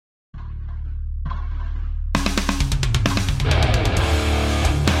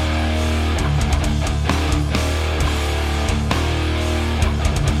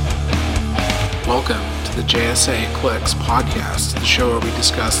the JSA Clicks podcast, the show where we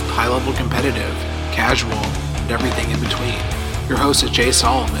discuss high-level competitive, casual, and everything in between. Your host is Jay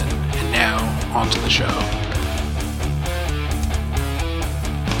Solomon, and now, on to the show.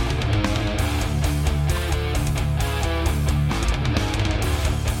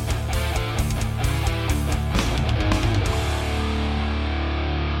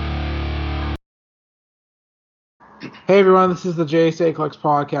 Hey everyone, this is the JSA Clicks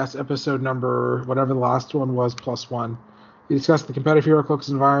podcast, episode number, whatever the last one was, +1. We discuss the competitive HeroClix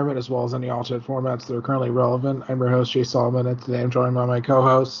environment as well as any alternate formats that are currently relevant. I'm your host, Jay Solomon, and today I'm joined by my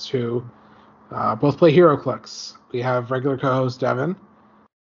co-hosts who both play HeroClix. We have regular co-host Devin.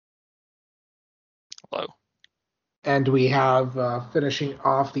 Hello. And we have finishing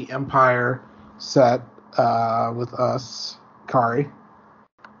off the Empire set with us, Kari.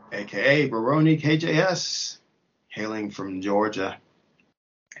 AKA Baroni KJS. Hailing from Georgia,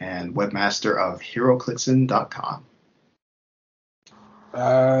 and webmaster of HeroClixin.com.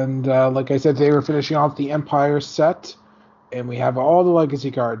 And like I said, today we're finishing off the Empire set, and we have all the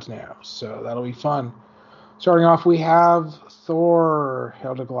Legacy cards now, so that'll be fun. Starting off, we have Thor,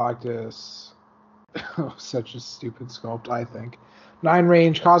 Hail to Galactus. Such a stupid sculpt, I think. 9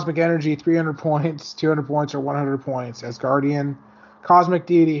 range, Cosmic Energy, 300 points, 200 points, or 100 points. Asgardian, Cosmic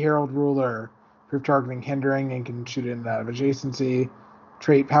Deity, Herald Ruler. Proof targeting hindering and can shoot in and out of adjacency.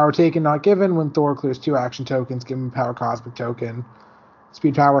 Trait power taken not given. When Thor clears 2 action tokens, give him power cosmic token.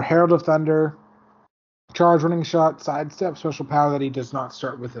 Speed power Herald of Thunder. Charge running shot sidestep. Special power that he does not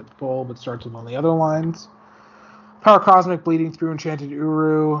start with at full but starts with on the other lines. Power cosmic bleeding through enchanted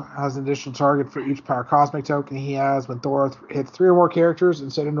Uru. Has an additional target for each power cosmic token he has. When Thor hits 3 or more characters,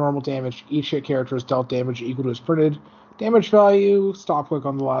 instead of normal damage, each hit character is dealt damage equal to his printed damage value, stop click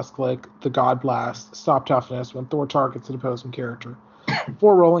on the last click, the God Blast, stop toughness when Thor targets an opposing character.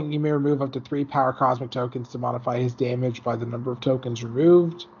 Before rolling, you may remove up to 3 power cosmic tokens to modify his damage by the number of tokens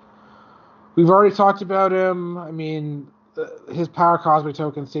removed. We've already talked about him. I mean, his power cosmic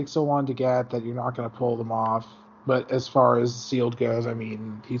tokens take so long to get that you're not going to pull them off. But as far as sealed goes, I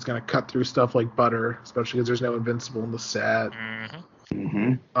mean, he's going to cut through stuff like butter, especially because there's no invincible in the set.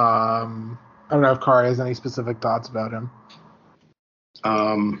 I don't know if Kari has any specific thoughts about him.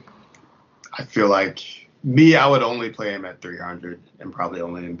 I feel like I would only play him at 300 and probably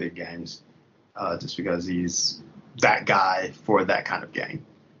only in big games, just because he's that guy for that kind of game.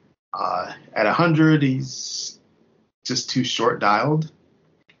 At 100, he's just too short dialed.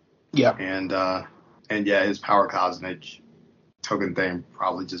 Yeah. And yeah, his power cosmic token thing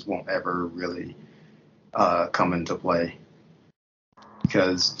probably just won't ever really come into play,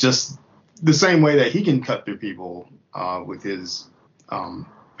 because just the same way that he can cut through people with his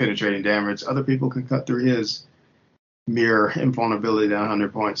penetrating damage, other people can cut through his mere invulnerability down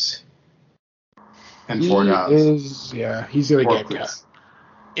 100 points and 4 dials. He's going to get cut.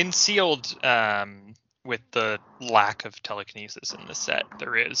 In sealed, with the lack of telekinesis in the set,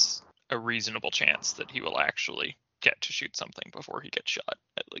 there is a reasonable chance that he will actually get to shoot something before he gets shot,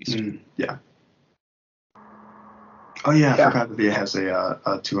 at least. Yeah. Oh, yeah, I forgot that he has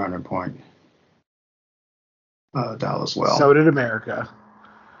a 200 point dial as well. So did America.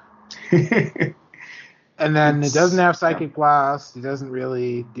 And then it doesn't have Psychic Blast. It doesn't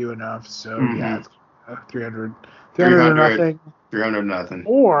really do enough. So, it's 300 or nothing. 300 nothing.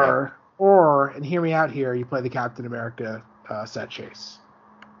 Or, and hear me out here, you play the Captain America set chase.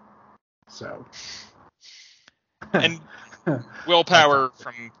 So. And willpower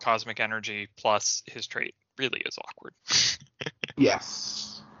from Cosmic Energy plus his trait really is awkward.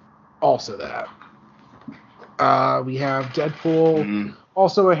 Yes. Also that. We have Deadpool,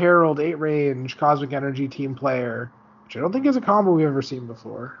 also a Herald, 8 range, Cosmic Energy team player, which I don't think is a combo we've ever seen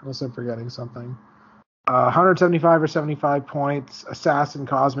before, unless I'm forgetting something. 175 or 75 points, Assassin,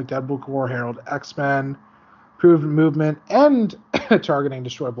 Cosmic, Deadpool Core, Herald, X-Men, proven movement, and targeting,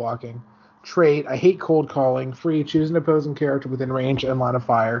 destroy blocking. Trait, I hate cold calling, free, choose an opposing character within range and line of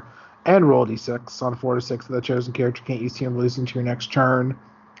fire, and roll d6 on 4 to 6 that the chosen character can't use team releasing to your next turn.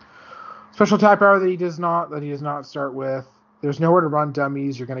 Special type power that he does not start with. There's nowhere to run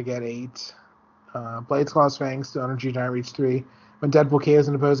dummies. You're going to get 8. Blades, Claws, Fangs, Stone Energy, Giant Reach 3. When Deadpool KOs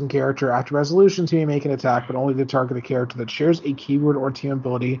an opposing character, after resolutions, he may make an attack, but only to target a character that shares a keyword or team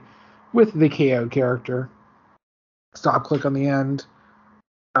ability with the KO character. Stop click on the end.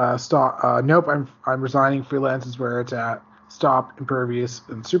 Nope, I'm resigning. Freelance is where it's at. Stop, impervious,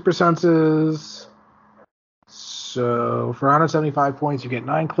 and super senses. So for 175 points, you get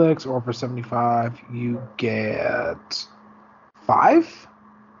 9 clicks, or for 75, you get 5?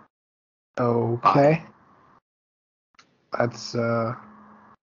 Okay. That's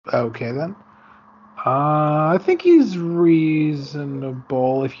okay then. I think he's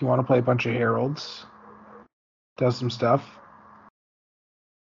reasonable if you want to play a bunch of heralds. Does some stuff.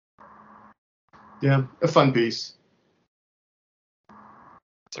 Yeah, a fun piece.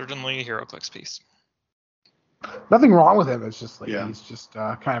 Certainly a HeroClix piece. Nothing wrong with him. It's just like Yeah. he's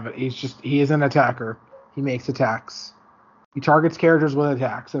just he is an attacker. He makes attacks. He targets characters with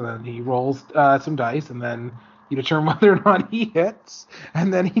attacks, and then he rolls some dice, and then you determine whether or not he hits,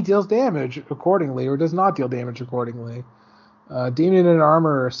 and then he deals damage accordingly, or does not deal damage accordingly. Demon in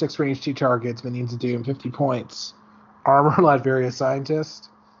armor, 6 range 2 targets, minions of doom, 50 points. Armor Latveria Scientist.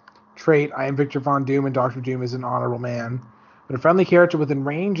 Trait, I am Victor Von Doom, and Dr. Doom is an honorable man. When a friendly character within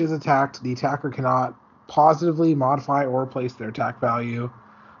range is attacked, the attacker cannot positively modify or replace their attack value.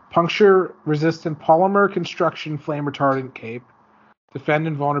 Puncture resistant polymer construction flame retardant cape. Defend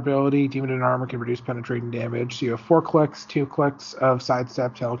invulnerability. Demon in armor can reduce penetrating damage. So you have 4 clicks, 2 clicks of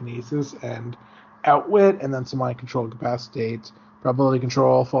sidestep, telekinesis, and outwit, and then some mind control, incapacitate, probability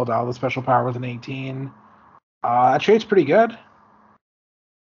control, full dial with special power with an 18. That trait's pretty good.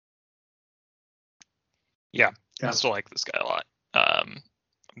 Yeah, Yeah. I still like this guy a lot.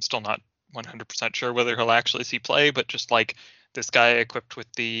 I'm still not 100% sure whether he'll actually see play, but just like this guy equipped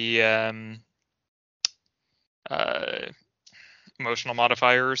with the emotional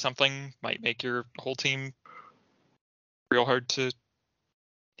modifier or something might make your whole team real hard to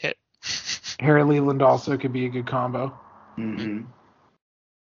hit. Harry Leland also could be a good combo. Mm-hmm.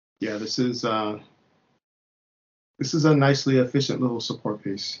 Yeah, this is a nicely efficient little support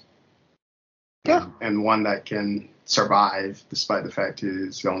piece. Yeah. And one that can survive despite the fact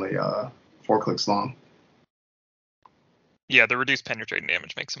it's only 4 clicks long. Yeah, the reduced penetrating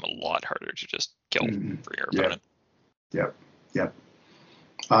damage makes him a lot harder to just kill for your opponent. Yep.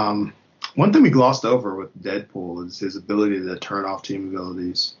 One thing we glossed over with Deadpool is his ability to turn off team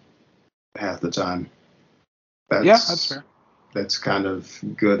abilities half the time. That's fair. That's kind of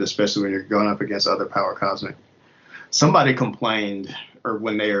good, especially when you're going up against other Power Cosmic. Somebody complained, or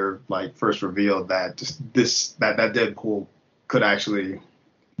when they were like first revealed, that that Deadpool could actually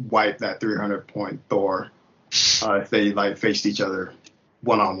wipe that 300 point Thor if they like faced each other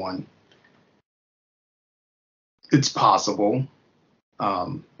one-on-one. It's possible.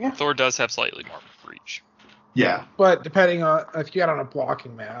 Thor does have slightly more reach. Yeah. But depending on if you got on a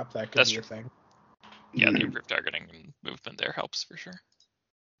blocking map, that could be a thing. Yeah, the improved targeting and movement there helps for sure.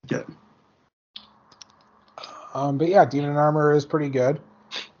 Yeah. But yeah, Demon Armor is pretty good.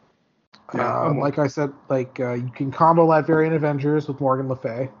 Yeah, like I said, you can combo Latverian Avengers with Morgan Le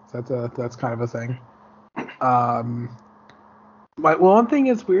Fay. So that's kind of a thing. One thing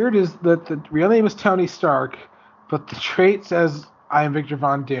that's weird is that the real name is Tony Stark, but the trait says I am Victor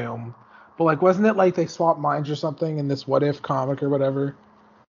Von Doom. But wasn't it like they swapped minds or something in this What If comic or whatever?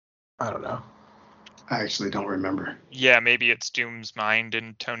 I don't know. I actually don't remember. Yeah, maybe it's Doom's mind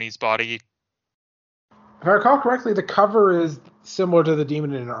in Tony's body. If I recall correctly, the cover is similar to the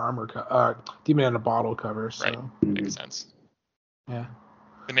Demon in Armor, Demon in a Bottle cover. So. Right, makes sense. Yeah.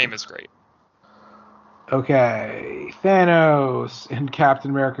 The name is great. Okay, Thanos in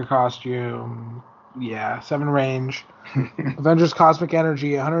Captain America costume. Yeah, 7 range. Avengers Cosmic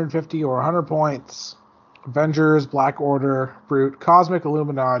Energy, 150 or 100 points. Avengers, Black Order, Brute, Cosmic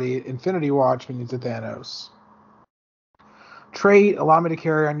Illuminati, Infinity Watch, minions of Thanos. Trait, allow me to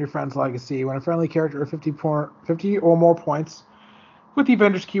carry on your friend's legacy. When a friendly character of 50 or more points with the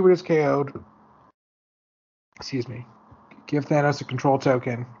Avengers keyword is KO'd, give Thanos a control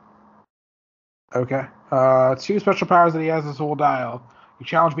token. Okay. 2 special powers that he has is whole dial. You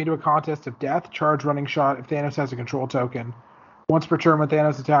challenge me to a contest of death, charge, running shot if Thanos has a control token. Once per turn when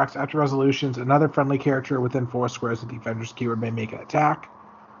Thanos attacks after resolutions, another friendly character within 4 squares of the Avengers keyword may make an attack.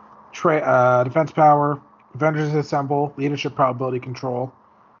 Defense power. Avengers assemble. Leadership probability control.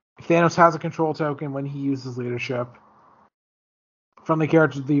 If Thanos has a control token when he uses leadership, friendly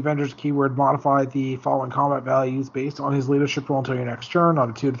characters of the Avengers keyword modify the following combat values based on his leadership roll until your next turn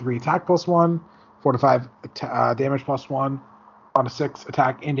on a 2 to 3 attack +1, 4 to 5 damage +1, on a 6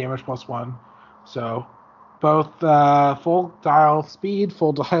 attack and damage +1. So both full dial speed,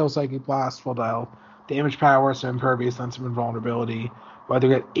 full dial psychic blast, full dial damage power, so impervious, and some invulnerability. Whether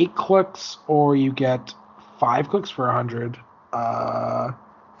you get 8 clicks or you get 5 clicks for 100,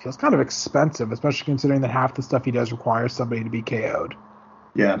 feels kind of expensive, especially considering that half the stuff he does requires somebody to be KO'd.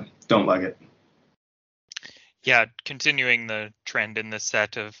 Yeah, don't like it. Yeah, continuing the trend in this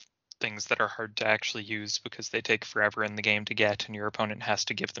set of things that are hard to actually use because they take forever in the game to get, and your opponent has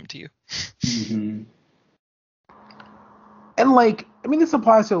to give them to you. Mm-hmm. And this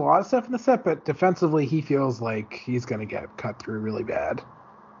applies to a lot of stuff in the set, but defensively, he feels like he's going to get cut through really bad.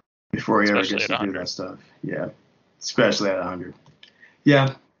 before he ever Especially gets at to do 100. that stuff. Yeah, especially at 100.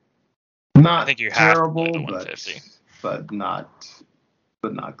 Yeah, not I think you have to play terrible, the 150. but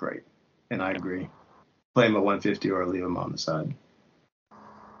not great. And I agree. Play him at 150 or leave him on the side.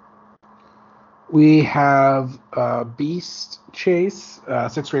 We have Beast Chase,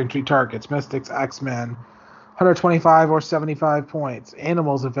 6 range 3 targets, Mystics, X-Men, 125 or 75 points.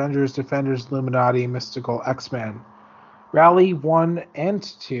 Animals, Avengers, Defenders, Illuminati, Mystical, X-Men. Rally 1 and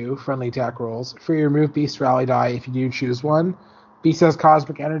 2, friendly attack rolls. Free remove Beast rally die if you do choose one. Beast has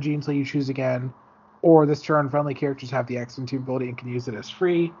Cosmic Energy until you choose again. Or this turn, friendly characters have the X-Men 2 ability and can use it as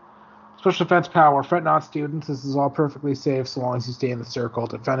free. Special defense power, fret not students. This is all perfectly safe so long as you stay in the circle.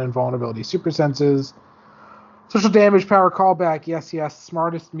 Defend invulnerability, super senses. Social damage power callback, yes.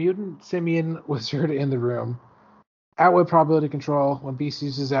 Smartest mutant, simian, wizard in the room. Outwit probability control. When Beast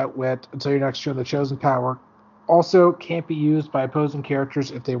uses Outwit until your next turn, the chosen power also can't be used by opposing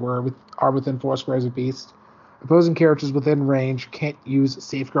characters if they are within 4 squares of Beast. Opposing characters within range can't use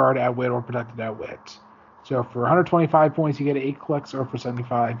Safeguard, Outwit, or Protected Outwit. So for 125 points, you get 8 clicks, or for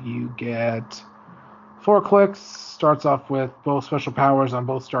 75, you get 4 clicks. Starts off with both special powers on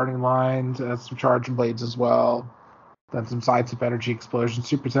both starting lines, has some charge and blades as well. Then some sidestep energy, explosion,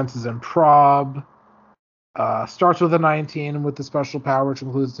 super senses, and prob. Starts with a 19 with the special power, which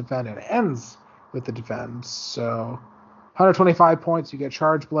includes defend, and ends with the defense. So 125 points, you get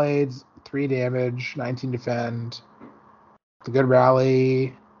charge blades, 3 damage, 19 defend. It's a good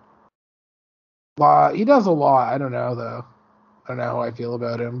rally. He does a lot. I don't know, though. I don't know how I feel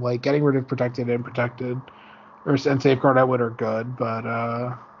about him. Like, getting rid of protected and protected and safeguard outwit are good, but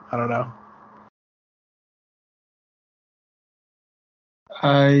I don't know.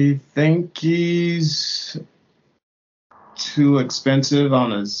 I think he's too expensive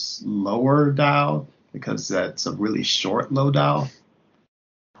on his lower dial because that's a really short low dial.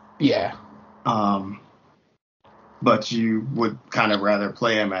 Yeah. But you would kind of rather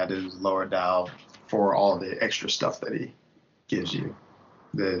play him at his lower dial for all the extra stuff that he gives you,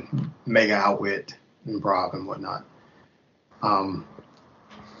 the mega outwit and prob and whatnot. I'm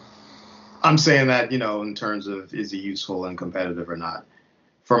saying that, in terms of is he useful and competitive or not.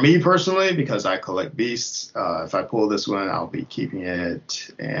 For me personally, because I collect beasts, if I pull this one, I'll be keeping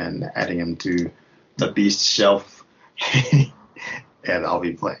it and adding him to the beast shelf, and I'll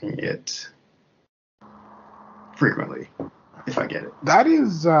be playing it frequently if I get it. That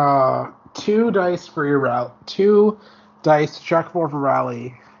is 2 dice for your route, 2 dice to check for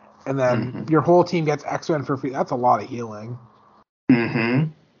rally, and then your whole team gets X-Men for free. That's a lot of healing.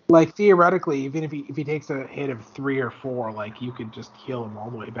 Mm-hmm. Like, theoretically, even if he takes a hit of 3 or 4, like, you could just heal him all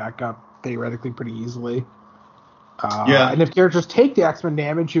the way back up, theoretically, pretty easily. Yeah. And if characters take the X-Men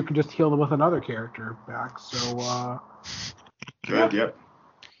damage, you can just heal them with another character back. So, Good, yep.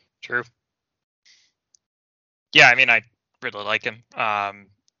 True. Yeah, I mean, I really like him.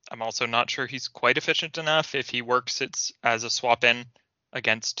 I'm also not sure he's quite efficient enough if he works as a swap in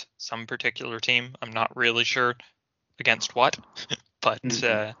against some particular team. I'm not really sure against what, but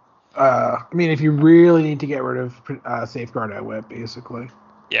I mean, if you really need to get rid of Safeguard Outwit, basically.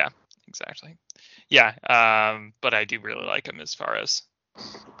 Yeah, exactly. Yeah, but I do really like him as far as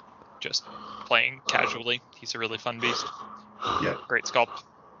just playing casually. He's a really fun beast. Yeah. Great sculpt.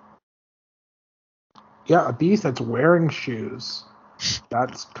 Yeah, a beast that's wearing shoes.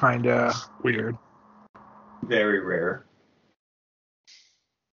 That's kind of weird. Very rare.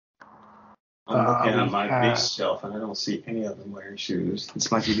 I'm looking at my beast shelf and I don't see any of them wearing shoes.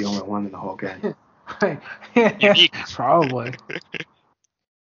 This might be the only one in the whole game. Unique. Probably.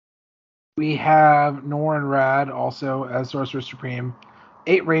 We have Norin Rad also as Sorcerer Supreme.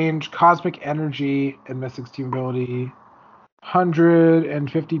 8 range, Cosmic Energy, and Mystic's team ability.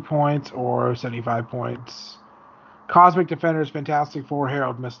 150 points or 75 points. Cosmic Defenders, Fantastic Four,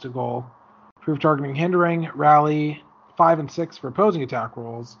 Herald, Mystical. Proof targeting, hindering, rally, 5 and 6 for opposing attack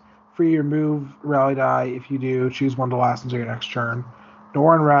rolls. Free your move, rally die. If you do, choose one to last until your next turn.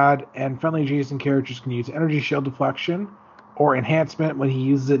 Norin Rad and friendly adjacent characters can use Energy Shield Deflection or Enhancement. When he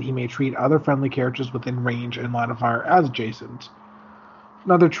uses it, he may treat other friendly characters within range and line of fire as adjacent.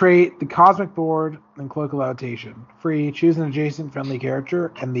 Another trait, the Cosmic Board and Cloak of Levitation. Free, choose an adjacent friendly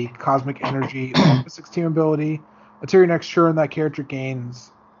character and the Cosmic Energy Mystics team ability. Until your next turn, that character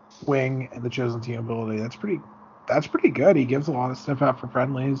gains Wing and the chosen team ability. That's pretty good. He gives a lot of stuff out for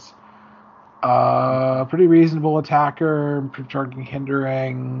friendlies. Pretty reasonable attacker, targeting,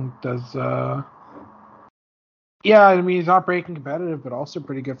 hindering, does yeah, I mean, he's not breaking competitive, but also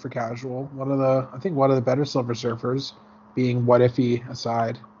pretty good for casual. One of the better Silver Surfers, being What Ify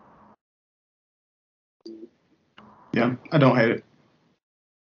aside. Yeah, I don't hate it.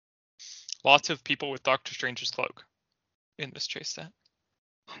 Lots of people with Doctor Strange's cloak in this chase set.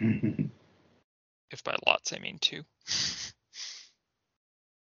 If by lots I mean 2.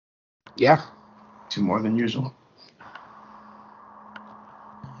 Yeah. 2 more than usual.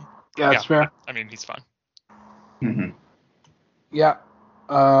 Yeah, that's fair. I mean, he's fun. Mm-hmm. Yeah.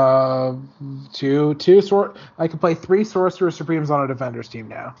 Two I can play 3 Sorcerer Supremes on a Defenders team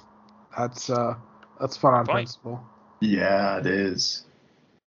now. That's fun on principle. Yeah, it is.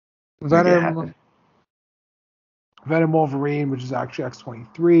 Venom Wolverine, which is actually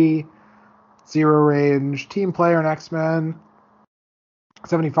X-23. 0 range. Team player and X-Men.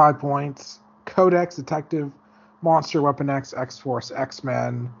 75 points. Codex, Detective, Monster, Weapon X, X-Force,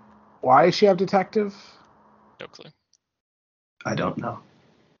 X-Men. Why does she have Detective? No clue. I don't know.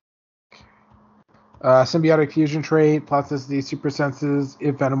 Symbiotic Fusion trait, plus this these super senses.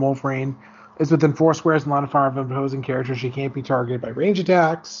 If Venom Wolverine is within 4 squares in line of fire of an opposing character, she can't be targeted by range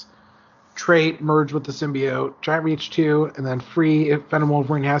attacks. Trait, merge with the symbiote. Giant Reach 2, and then free if Venom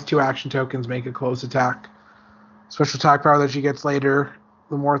Wolverine has 2 action tokens, make a close attack. Special attack power that she gets later,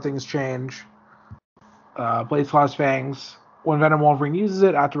 the more things change. Blades Claw's Fangs. When Venom Wolverine uses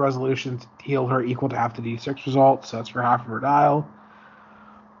it, after resolution, heal her equal to half the D6 result, so that's for half of her dial.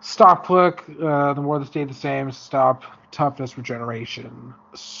 Stop click, the more they stay the same, stop toughness regeneration.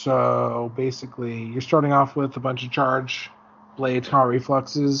 So basically, you're starting off with a bunch of charge, blades, power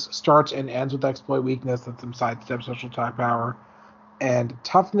reflexes, starts and ends with exploit weakness, that's some sidestep special attack power. And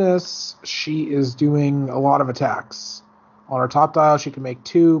toughness, she is doing a lot of attacks. On her top dial, she can make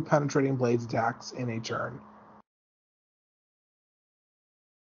 2 penetrating blades attacks in a turn.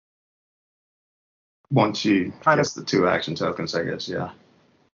 Once she gets the 2 action tokens, I guess, yeah.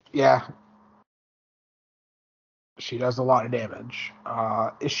 Yeah. She does a lot of damage.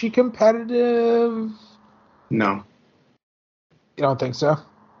 Is she competitive? No. You don't think so?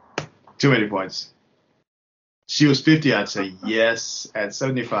 Too many points. She was 50, I'd say yes. At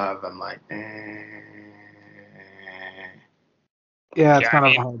 75, I'm like, Yeah, it's kind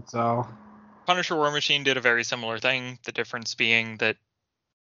of a hard sell. Punisher War Machine did a very similar thing. The difference being that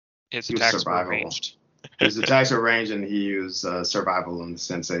his attacks were ranged. His attacks are ranged, and he used survival in the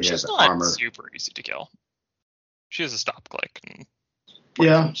sense that he has armor. She's not super easy to kill. She has a stop click.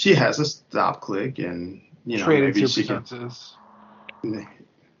 Yeah, she has a stop click, and maybe she can. Senses.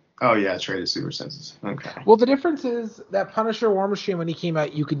 Oh yeah, traded super senses. Okay. Well, the difference is that Punisher War Machine, when he came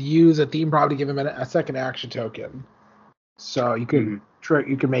out, you could use a theme prop to give him a second action token, so you could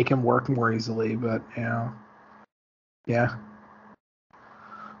you could make him work more easily. But yeah.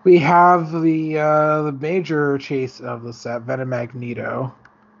 We have the major chase of the set, Venom Magneto,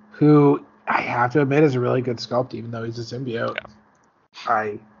 who I have to admit is a really good sculpt, even though he's a symbiote. Yeah.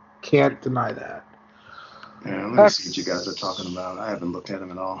 I can't deny that. Yeah, let me see what you guys are talking about. I haven't looked at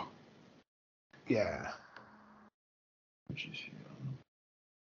him at all. Yeah.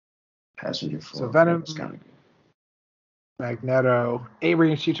 Passenger 4. So Venom, kind of good. Magneto, 8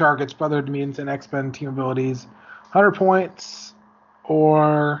 range 2 targets, Brotherhood mutants, and X-Men team abilities, 100 points,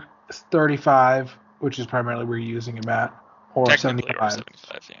 or 35, which is primarily where you're using him at, or 75. Or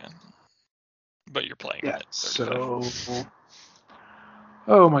 75, yeah. But you're playing it. So.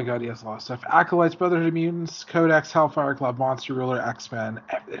 Oh my god, yes, a lot of stuff. Acolytes, Brotherhood of Mutants, Codex, Hellfire Club, Monster Ruler, X-Men.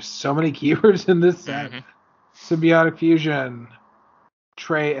 There's so many keywords in this set. Symbiotic Fusion,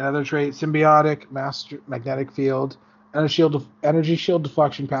 another trait, Symbiotic, Magnetic Field, Energy Shield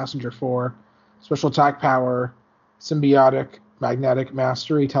Deflection, Passenger 4, Special Attack Power, Symbiotic, Magnetic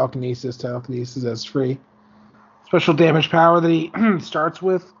Mastery, Telekinesis as free. Special damage power that he starts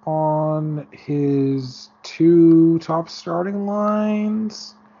with on his 2 top starting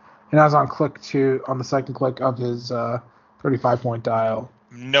lines, and has on the second click of his 35-point dial.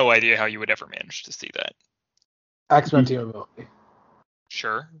 No idea how you would ever manage to see that. X-Men team ability.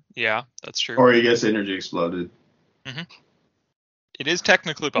 Sure, yeah, that's true. Or he gets energy exploded. Mm-hmm. It is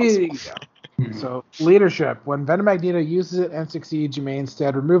technically possible. So, leadership. When Venom Magneto uses it and succeeds, you may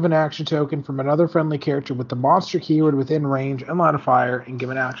instead remove an action token from another friendly character with the monster keyword within range and line of fire, and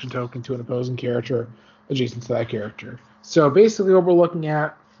give an action token to an opposing character adjacent to that character. So basically what we're looking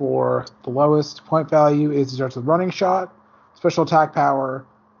at for the lowest point value is it starts with running shot, special attack power,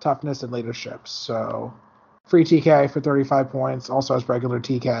 toughness, and leadership. So free TK for 35 points, also has regular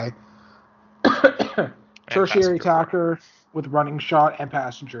TK. Tertiary attacker with running shot and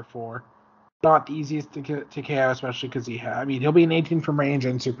passenger 4. Not the easiest to KO, especially because he'll be an 18 from range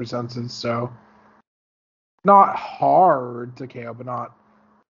and super senses, so not hard to KO, but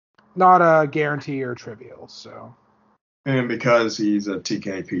not a guarantee or trivial. So, and because he's a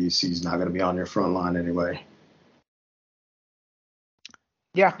TK piece, he's not going to be on your front line anyway.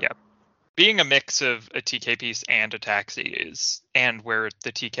 Yeah. being a mix of a TK piece and a taxi and where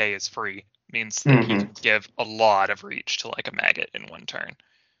the TK is free means that he can give a lot of reach to like a maggot in one turn.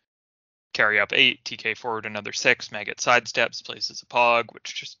 Carry up 8, TK forward another 6, maggot sidesteps, places a pog,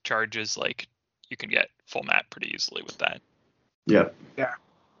 which just charges, like, you can get full mat pretty easily with that. Yep. Yeah.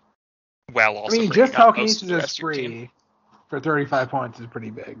 Well, also, I mean, just telekinesis is free for 35 points is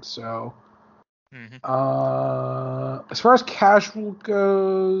pretty big, so. As far as casual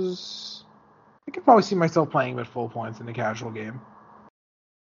goes, I could probably see myself playing him at full points in a casual game.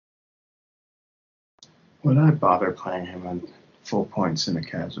 Would I bother playing him at full points in a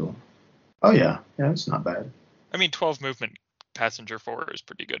casual? Oh, yeah. Yeah, it's not bad. I mean, 12 movement passenger 4 is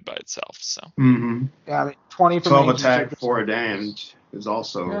pretty good by itself, so. Mm-hmm. Yeah, I mean, 20 for 12 attack, 4 damage is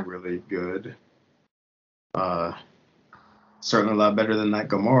also really good. Certainly a lot better than that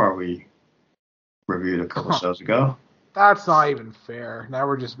Gamora we reviewed a couple shows ago. That's not even fair. Now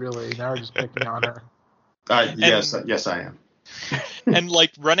we're just picking on her. Yes, I am. And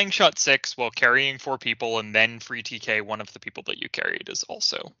like running shot 6 while carrying 4 people and then free TK one of the people that you carried is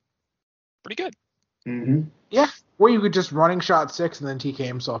also pretty good. Mm-hmm. Yeah, or you could just running shot 6 and then TK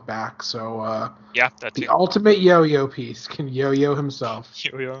himself back. So yeah, that's the ultimate yo-yo piece can yo-yo himself.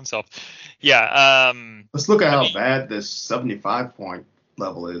 Yo-yo himself. Yeah. Let's look at how bad this 75 point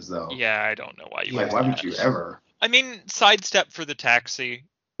level is, though. Yeah, I don't know why you. Why would you ever? I mean, sidestep for the taxi.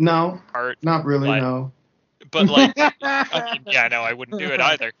 No, part, not really. No. But like, I mean, yeah, no, I wouldn't do it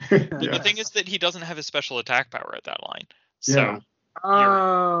either. The thing is that he doesn't have a special attack power at that line, so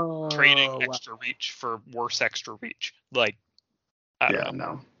you're trading extra reach for worse extra reach. Like, I don't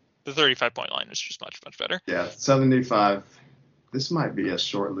know. No. The 35 point line is just much better. Yeah, 75. This might be a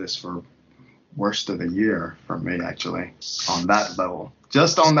short list for worst of the year for me, actually, on that level.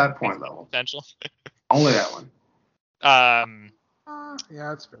 Just on that point level. Potential. Only that one. Yeah,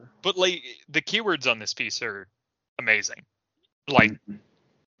 that's fair. But like the keywords on this piece are amazing. Like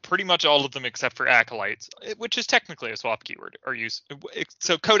pretty much all of them except for acolytes, which is technically a swap keyword, are used.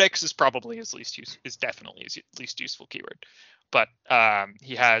 So Codex is probably definitely his least useful keyword. But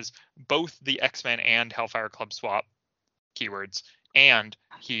he has both the X-Men and Hellfire Club swap keywords, and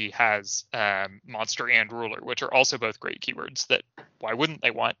he has Monster and Ruler, which are also both great keywords. That why wouldn't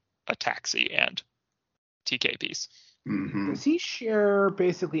they want a taxi and TK piece? Mm-hmm. Does he share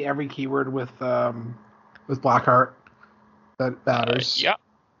basically every keyword with Blackheart that matters? Yeah,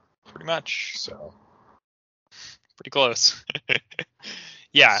 pretty much. So pretty close.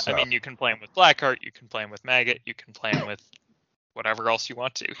 Yeah, so. I mean, you can play him with Blackheart, you can play him with Maggot, you can play him with whatever else you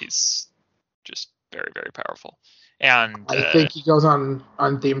want to. He's just very, very powerful. And I think he goes on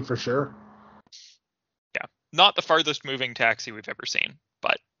theme for sure. Yeah, not the farthest moving taxi we've ever seen,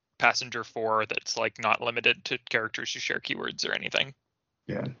 but passenger 4 that's like not limited to characters who share keywords or anything.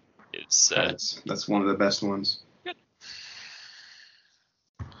 Yeah, it's that's one of the best ones. Good.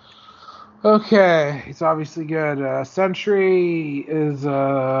 Okay, it's obviously good. Sentry is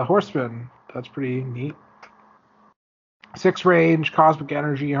Horseman. That's pretty neat. 6 range, cosmic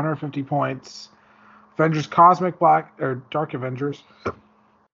energy, 150 points. Avengers Cosmic Dark Avengers.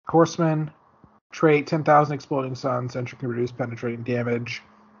 Horseman. Trait 10,000 Exploding Sun. Sentry can reduce penetrating damage.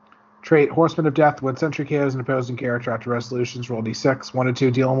 Trait Horseman of Death. When Sentry KOs an opposing character after resolutions, roll d6. 1 to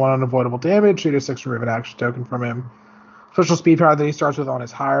 2, dealing 1 unavoidable damage. 3 to 6, remove an action token from him. Official speed power that he starts with on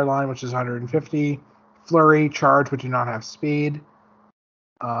his higher line, which is 150. Flurry, charge, but do not have speed.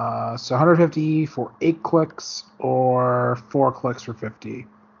 So 150 for 8 clicks or 4 clicks for 50.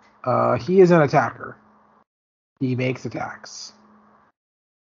 He is an attacker. He makes attacks.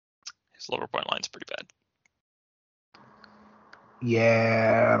 His lower point line's pretty bad.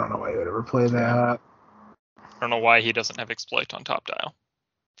 Yeah, I don't know why you would ever play that. I don't know why he doesn't have exploit on top dial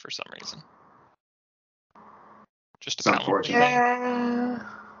for some reason. Just a unfortunate. Yeah.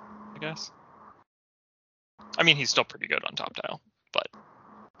 I guess. I mean, he's still pretty good on top dial, but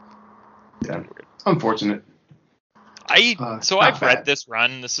yeah, unfortunate. I've read this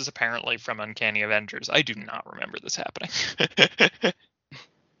run. This is apparently from Uncanny Avengers. I do not remember this happening.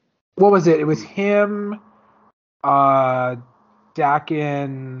 What was it? It was him,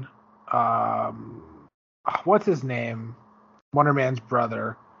 Dakin, what's his name? Wonder Man's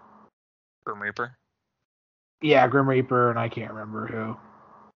brother. Grim Reaper. Yeah, Grim Reaper, and I can't remember who.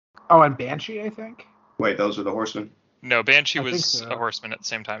 Oh, and Banshee, I think? Wait, those are the Horsemen? No, Banshee was a Horseman at the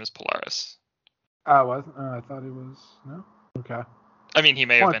same time as Polaris. Oh, wasn't? I thought he was. No? Okay. I mean, he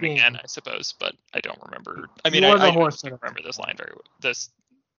may have been again, I suppose, but I don't remember. I mean, I don't remember this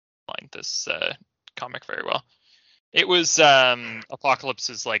comic very well. It was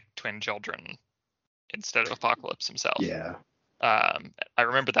Apocalypse's like twin children instead of Apocalypse himself. Yeah. I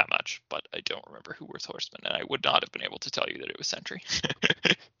remember that much, but I don't remember who were horsemen, and I would not have been able to tell you that it was Sentry.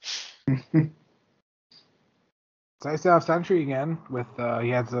 It's nice to have Sentry again with he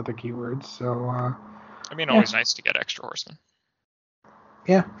has other keywords. So I mean, always nice to get extra horsemen.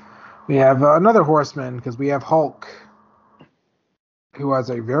 yeah, we have another horseman because we have Hulk, who has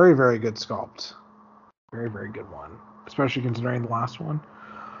a very, very good sculpt, very, very good one, especially considering the last one.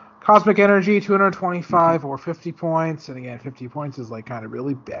 Cosmic Energy, 225 or 50 points, and again, 50 points is like kind of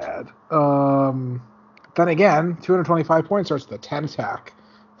really bad. Then again, 225 points starts with a 10 attack.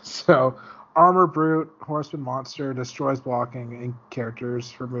 So Armor Brute, Horseman Monster, destroys blocking and characters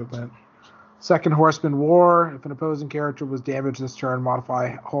for movement. Second Horseman War, if an opposing character was damaged this turn,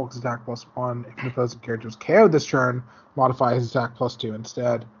 modify Hulk's attack +1. If an opposing character was KO'd this turn, modify his attack +2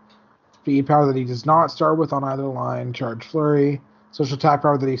 instead. Speed power that he does not start with on either line, Charge Flurry. Social attack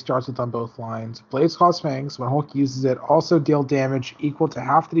power that he starts with on both lines. Blade's Claw's Fangs, when Hulk uses it, also deal damage equal to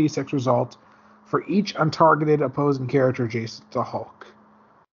half the d6 result for each untargeted opposing character adjacent to Hulk.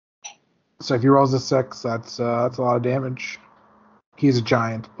 So if he rolls a 6, that's a lot of damage. He's a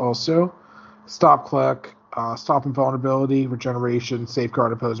giant also. Stop Click, Stop Invulnerability, Regeneration,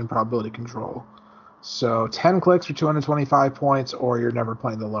 Safeguard Opposing Probability Control. So 10 clicks for 225 points, or you're never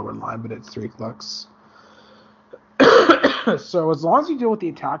playing the lower line, but it's 3 clicks. So as long as you deal with the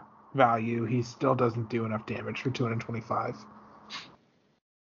attack value, he still doesn't do enough damage for 225.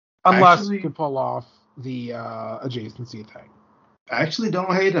 Unless you can pull off the adjacency thing. I actually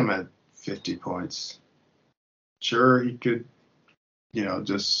don't hate him at 50 points. Sure, he could,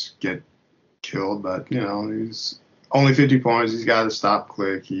 just get killed, but, he's only 50 points. He's got a stop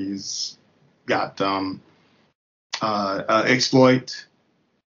click. He's got exploit.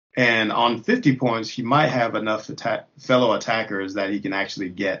 And on 50 points, he might have enough fellow attackers that he can actually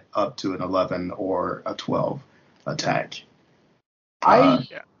get up to an 11 or a 12 attack.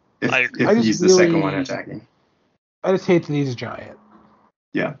 If he's the second one attacking. I just hate that he's a giant.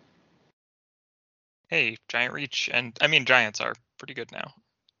 Yeah. Hey, giant reach, and I mean giants are pretty good now.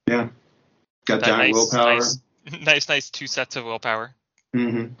 Yeah. Got giant willpower. Nice 2 sets of willpower.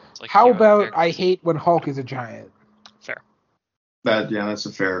 Mm-hmm. Like how about I hate when Hulk is a giant? Fair. That's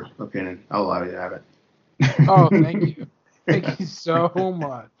a fair opinion. I'll allow you to have it. Oh, thank you. Thank you so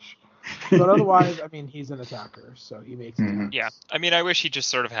much. But otherwise, I mean, he's an attacker, so he makes it. Yeah, I mean, I wish he just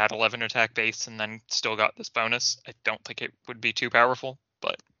sort of had 11 attack base and then still got this bonus. I don't think it would be too powerful,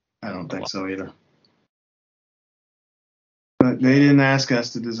 but... I don't think so either. But they didn't ask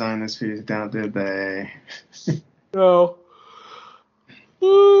us to design this piece down, did they? No.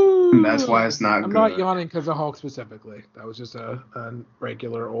 And that's why it's not I'm good. not yawning because of Hulk specifically. That was just a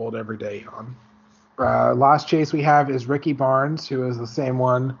regular old everyday yawn. Last chase we have is Ricky Barnes, who is the same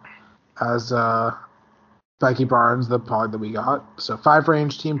one as Becky Barnes, the pod that we got. So 5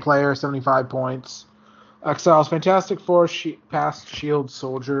 range team player, 75 points. Exiles Fantastic Four, past Shield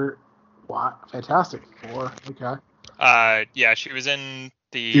Soldier. What? Fantastic Four. Okay. Yeah, she was in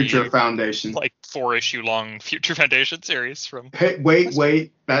the Future Foundation, like 4-issue long Future Foundation series from. Hey,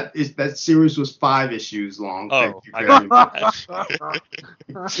 wait! That series was 5 issues long. Oh, Thank you very much.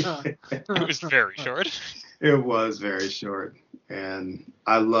 It was very short. It was very short, and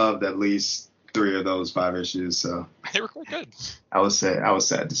I loved at least 3 of those 5 issues. So they were quite good. I was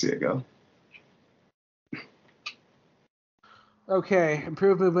sad to see it go. Okay,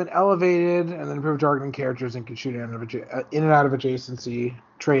 improved movement, elevated, and then improved targeting characters and can shoot in and out of adjacency.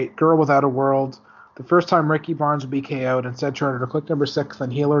 Trait, Girl Without a World. The first time Ricky Barnes will be KO'd, instead turn her to click number 6,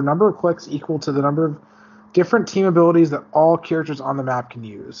 then healer. Number of clicks equal to the number of different team abilities that all characters on the map can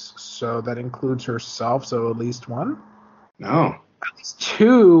use. So that includes herself, so at least 1? No. At least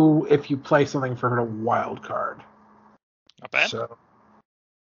 2 if you play something for her to wild card. Not bad. So,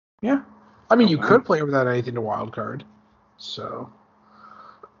 yeah. I mean, you could play without anything to wild card. So,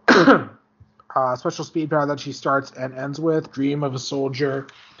 special speed power that she starts and ends with. Dream of a Soldier.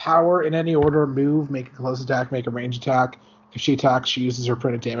 Power in any order. Move. Make a close attack. Make a range attack. If she attacks, she uses her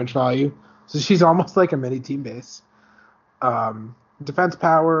printed damage value. So she's almost like a mini team base. Defense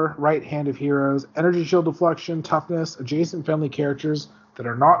power. Right hand of heroes. Energy shield deflection. Toughness. Adjacent friendly characters that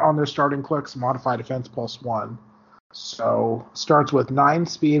are not on their starting clicks. Modify defense +1. So starts with 9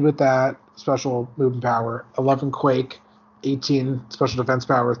 speed with that. Special movement power. 11 quake. 18 special defense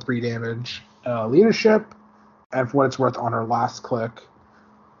power, 3 damage. Leadership, and for what it's worth on her last click,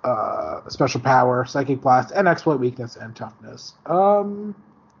 special power, psychic blast, and exploit weakness and toughness. Not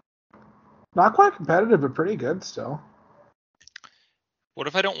quite competitive, but pretty good still. What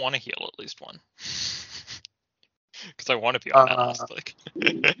if I don't want to heal at least 1? Because I want to be on that last click.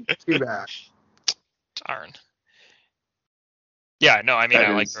 Too bad. Darn. Yeah, no, I mean, That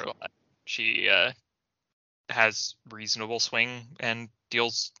I like is- her a lot. She has reasonable swing and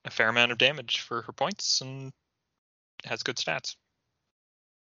deals a fair amount of damage for her points and has good stats.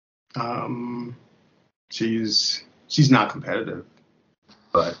 She's not competitive,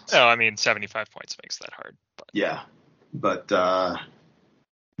 but No, I mean, 75 points makes that hard. But yeah. But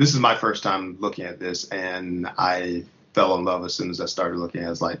this is my first time looking at this, and I fell in love as soon as I started looking. I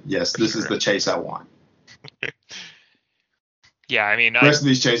was like, yes, this is Sure. the chase I want. yeah, I mean, The rest of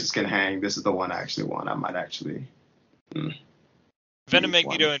these chases can hang. This is the one I actually want. I might actually. Venom, use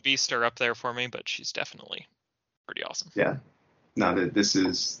Magneto, one. and Beast are up there for me, but she's definitely pretty awesome. Yeah. No, this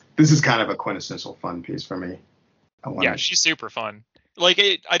is kind of a quintessential fun piece for me. Yeah, she's super fun. Like,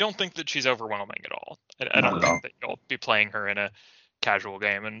 I don't think that she's overwhelming at all. I Not don't at all. think that you'll be playing her in a casual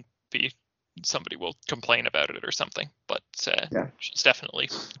game and somebody will complain about it or something. But she's definitely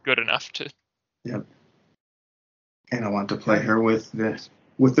good enough to. Yep. And I want to play her with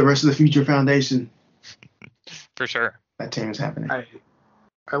the rest of the Future Foundation. For sure. That team is happening.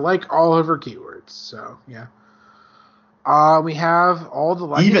 I like all of her keywords, so yeah. We have all the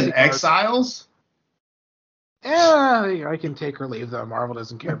legacy Even cards. Exiles? Yeah, I can take or leave them. Marvel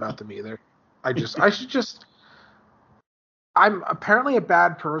doesn't care about them either. I'm apparently a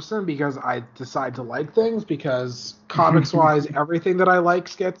bad person because I decide to like things because comics-wise, everything that I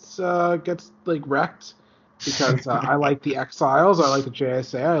like gets like wrecked. Because I like the Exiles, I like the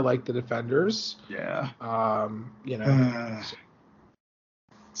JSA, I like the Defenders. Yeah.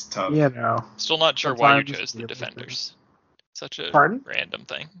 It's tough. Still not sure why you Sometimes chose the Defenders. Such a Pardon? random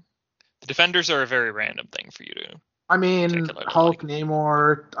thing. The Defenders are a very random thing for you to. I mean, particularly Hulk, like.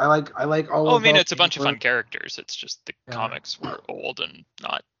 Namor. I like all. Oh, I of mean, those it's a bunch of Namor. fun characters. It's just the Yeah. comics were old and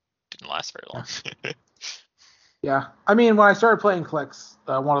didn't last very long. Yeah, I mean, when I started playing Clicks,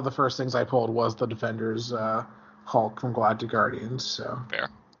 one of the first things I pulled was the Defenders Hulk from Galactic Guardians. So Fair.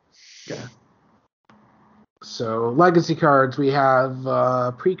 yeah. So legacy cards, we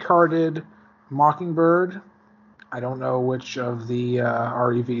have pre-carded Mockingbird. I don't know which of the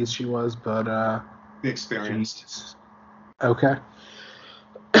REVs she was, but The experienced. she's okay.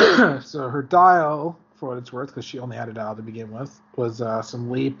 So her dial, for what it's worth, because she only had a dial to begin with, was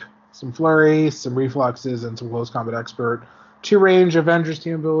some leap, some flurry, some reflexes, and some close combat expert. 2 range, Avengers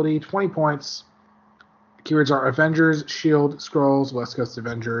team ability, 20 points. Keywords are Avengers, Shield, Scrolls, West Coast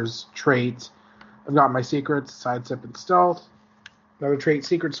Avengers, trait. I've got my secrets, sidestep and stealth. Another trait,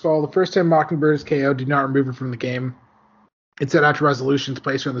 Secret Skull. The first time Mockingbird is KO, do not remove her from the game. Instead, after resolutions,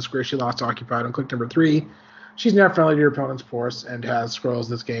 place her on the square she lost occupied on click number 3. She's now friendly to your opponent's force and has scrolls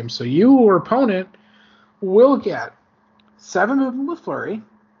this game. So you or opponent will get 7 movement with flurry,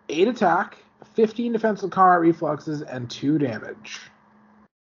 8 attack, 15 defensive combat reflexes, and 2 damage.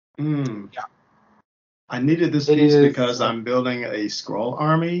 Yeah. I needed this It piece is- because I'm building a scroll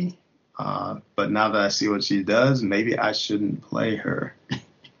army. But now that I see what she does, maybe I shouldn't play her.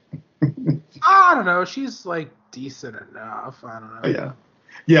 I don't know. She's like decent enough. I don't know.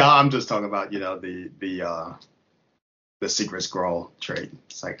 Yeah. I'm just talking about the secret scroll trait.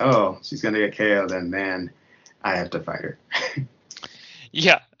 It's like, oh, she's gonna get KO'd, and then I have to fight her.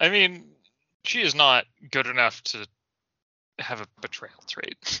 Yeah, I mean, she is not good enough to have a betrayal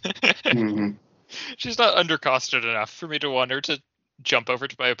trait. Mm-hmm. She's not undercosted enough for me to want her to jump over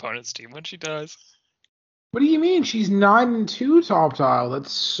to my opponent's team when she does. What do you mean? She's 9-2 top tile.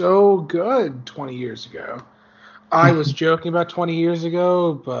 That's so good 20 years ago. I was joking about 20 years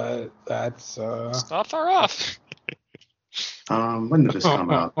ago, but that's It's not far off. When did this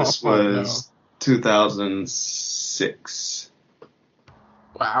come out? This was 2006.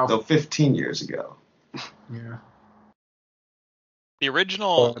 Wow. So 15 years ago. Yeah. The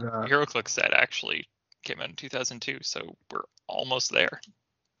original But, HeroClix set actually came out in 2002, so we're almost there.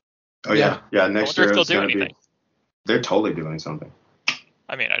 Oh yeah. I Next wonder year if they'll it's do gonna anything. be. They're totally doing something.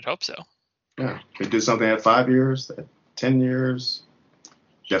 I mean, I'd hope so. Yeah, they do something at 5 years, at 10 years,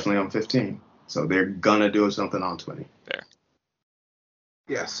 definitely on 15. So they're gonna do something on 20. Fair.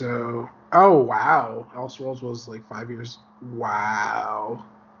 Yeah, so oh wow. Elseworlds was like 5 years. Wow.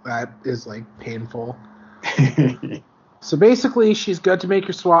 That is like painful. So basically she's good to make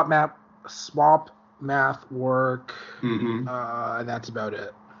your swap math work. Mm-hmm. And that's about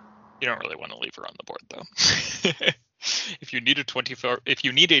it. You don't really want to leave her on the board though. If you need a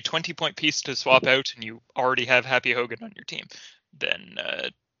 20-point piece to swap out and you already have Happy Hogan on your team, then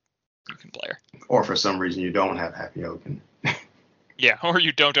you can play her. Or for some reason you don't have Happy Hogan. Yeah, or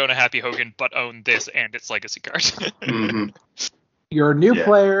you don't own a Happy Hogan but own this and its legacy card. Mm-hmm. You're a new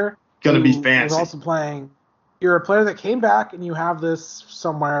player. Gonna be who fancy. is also playing. You're a player that came back and you have this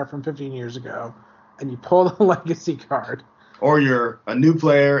somewhere from 15 years ago, and you pull the legacy card. or you're a new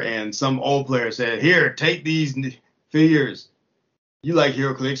player and some old player said, "Here, take these figures. You like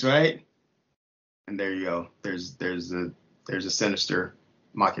HeroClix, right?" And there you go. There's a sinister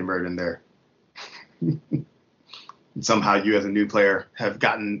Mockingbird in there. And somehow you as a new player have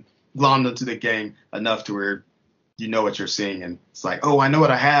gotten glommed into the game enough to where you know what you're seeing, and it's like, oh, I know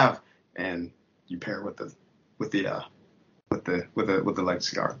what I have, and you pair it with the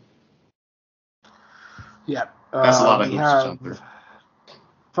legacy card. Yeah, That's a lot of hoops to jump through.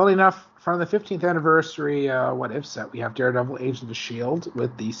 Funny enough, from the 15th anniversary What If set, we have Daredevil Agent of S.H.I.E.L.D.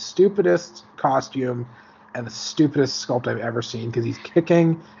 with the stupidest costume and the stupidest sculpt I've ever seen, because he's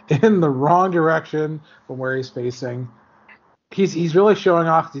kicking in the wrong direction from where he's facing. He's really showing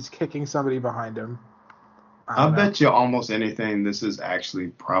off he's kicking somebody behind him. I bet you almost anything this is actually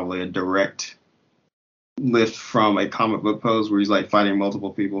probably a direct lift from a comic book pose where he's like fighting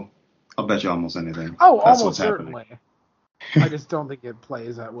multiple people. I'll bet you almost anything. Oh, that's almost certainly. I just don't think it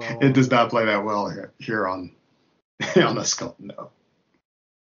plays that well. It does not play that well here on the sculpt, no.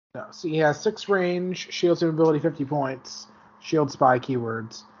 No, so he has 6 range, shield team ability 50 points, shield spy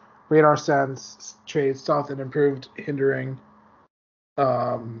keywords, radar sense, trade stealth and improved hindering,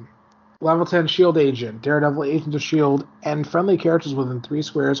 level 10 shield agent, Daredevil Agent of S.H.I.E.L.D., and friendly characters within 3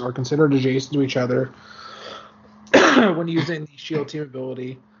 squares are considered adjacent to each other when using the shield team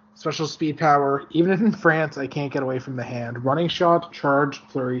ability. Special speed power, even in France, I can't get away from the hand. Running shot, charge,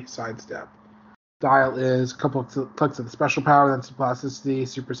 flurry, sidestep. Dial is a couple of clicks of the special power, then some plasticity,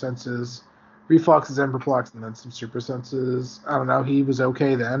 super senses, reflexes, and perplex, and then some super senses. I don't know, he was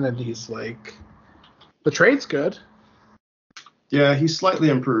okay then, and he's like, the trade's good. Yeah, he's slightly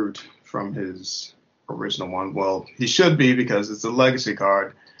improved from his original one. Well, he should be, because it's a legacy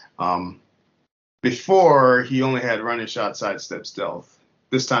card. Before, he only had running shot, sidestep, stealth.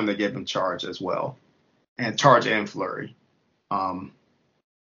 This time they gave him charge as well, and charge and flurry.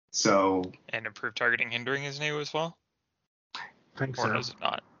 So and improved targeting hindering is new as well. I think or so. is it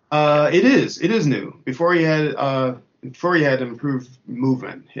not? It is new. Before he had improved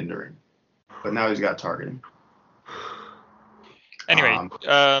movement hindering, but now he's got targeting. Anyway,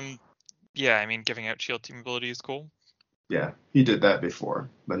 yeah, I mean, giving out shield team ability is cool. Yeah, he did that before,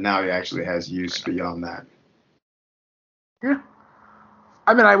 but now he actually has use beyond that. Yeah.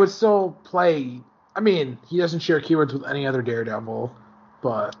 I mean, I would still play. I mean, he doesn't share keywords with any other Daredevil,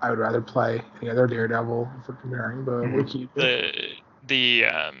 but I would rather play any other Daredevil if we're comparing. But we'll keep it. The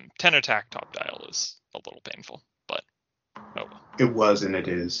 10 attack top dial is a little painful, but oh well. It was and it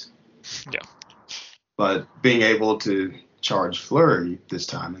is. Yeah. But being able to charge flurry this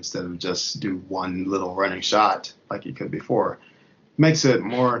time instead of just do one little running shot like you could before makes it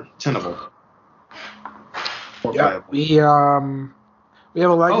more tenable. Yeah, we have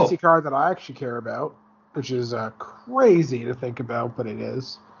a legacy card that I actually care about, which is crazy to think about, but it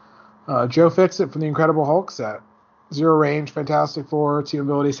is. Joe Fixit from the Incredible Hulk set. 0 range, Fantastic Four, team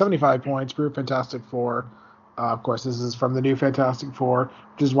ability, 75 points, brute Fantastic Four. Of course, this is from the new Fantastic Four,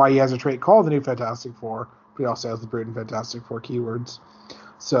 which is why he has a trait called the new Fantastic Four, but he also has the brute and Fantastic Four keywords.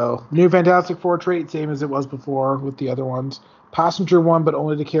 So, new Fantastic Four trait, same as it was before with the other ones. Passenger 1, but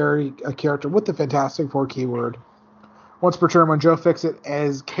only to carry a character with the Fantastic Four keyword. Once per turn, when Joe Fixit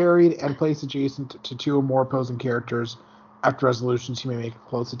is carried and placed adjacent to 2 or more opposing characters, after resolutions, he may make a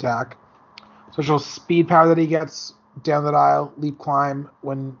close attack. Special speed power that he gets down the dial, leap climb.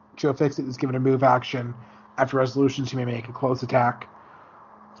 When Joe Fixit is given a move action, after resolutions, he may make a close attack.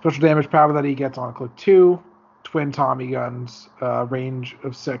 Special damage power that he gets on click 2, twin Tommy guns, range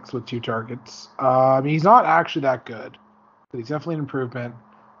of 6 with 2 targets. He's not actually that good, but he's definitely an improvement.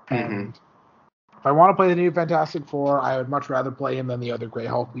 And if I want to play the new Fantastic Four, I would much rather play him than the other Grey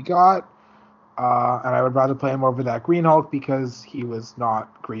Hulk we got. And I would rather play him over that Green Hulk because he was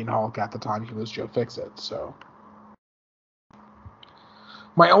not Green Hulk at the time he was Joe Fixit. So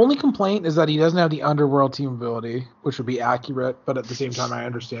my only complaint is that he doesn't have the Underworld team ability, which would be accurate, but at the same time I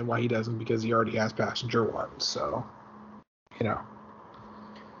understand why he doesn't, because he already has Passenger 1. So, you know.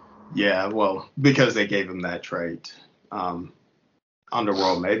 Yeah, well, because they gave him that trait.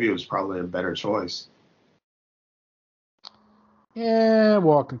 Underworld maybe it was probably a better choice. Yeah,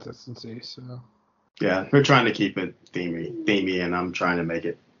 well, consistency. So yeah, we're trying to keep it themey, and I'm trying to make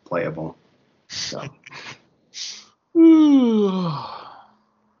it playable. So.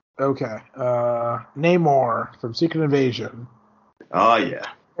 Okay. Namor from Secret Invasion. Oh yeah.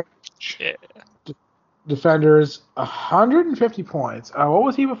 Defenders 150 points. What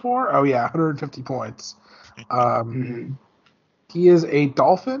was he before? Oh yeah, 150 points. He is a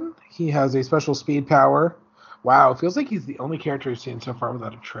dolphin. He has a special speed power. Wow, it feels like he's the only character we've seen so far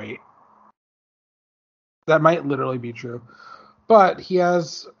without a trait. That might literally be true. But he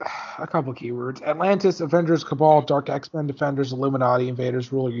has a couple keywords. Atlantis, Avengers, Cabal, Dark X-Men, Defenders, Illuminati,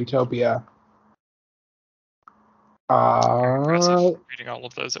 Invaders, Ruler, Utopia. Impressive reading all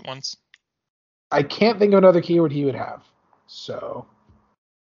of those at once. I can't think of another keyword he would have. So,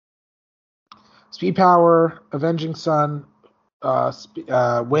 Speed Power, Avenging Sun,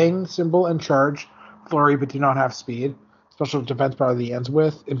 Wing, Symbol, and Charge. Flurry, but do not have speed. Special defense power that he ends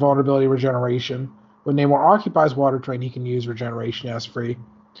with. Invulnerability, Regeneration. When Namor occupies Water Train, he can use Regeneration as free.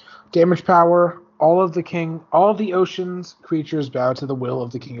 Damage power. All of the ocean's creatures bow to the will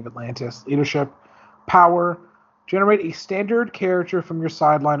of the King of Atlantis. Leadership. Power. Generate a standard character from your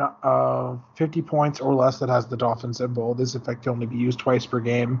sideline of 50 points or less that has the dolphin symbol. This effect can only be used twice per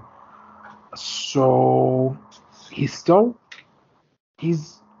game. So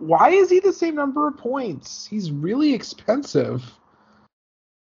why is he the same number of points? He's really expensive.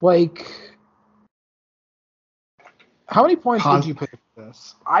 Like, how many points would you pay for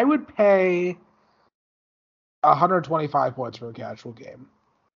this? I would pay 125 points for a casual game.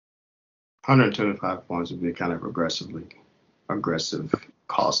 125 points would be kind of aggressive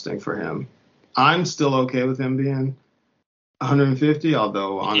costing for him. I'm still okay with him being 150,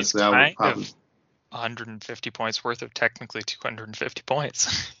 although honestly, I would probably 150 points worth of technically 250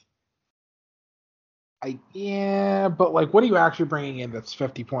 points. Yeah, but like, what are you actually bringing in that's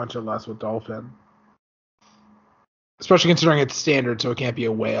 50 points or less with Dolphin? Especially considering it's standard, so it can't be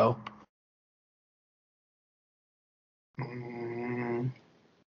a whale.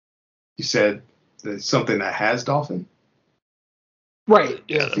 You said something that has Dolphin? Right.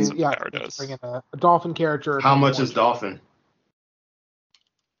 Yeah, that's what yeah. Power does. Bring in a Dolphin character. How much is Dolphin?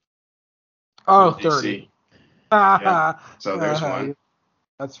 Oh, DC. 30. Yeah. So there's one.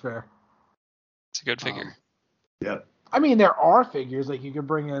 That's fair. It's a good figure. Yep. I mean, there are figures. Like, you could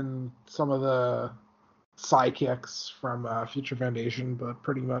bring in some of the sidekicks from Future Foundation, but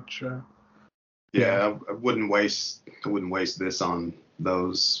pretty much... I wouldn't waste this on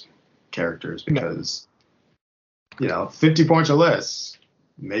those characters because, 50 points or less.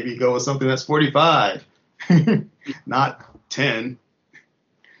 Maybe go with something that's 45, not 10.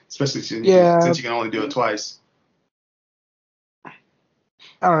 Especially since you can only do it twice. I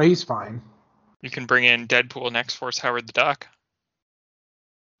don't know. He's fine. You can bring in Deadpool and X-Force Howard the Duck.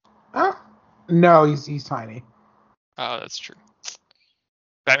 No, he's tiny. Oh, that's true.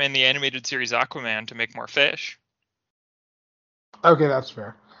 Batman the Animated Series Aquaman to make more fish. Okay, that's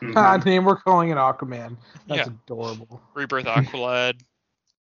fair. Mm-hmm. Name we're calling it Aquaman. That's adorable. Rebirth Aqualad.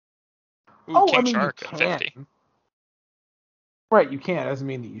 Ooh, King Shark at 50. Right, you can. Doesn't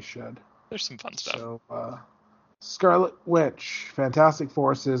mean that you should. There's some fun stuff. So, Scarlet Witch, Fantastic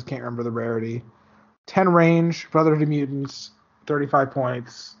Forces, can't remember the rarity. 10 range, Brotherhood of Mutants, 35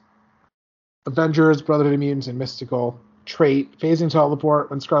 points. Avengers, Brotherhood of Mutants, and Mystical. Trait, phasing teleport.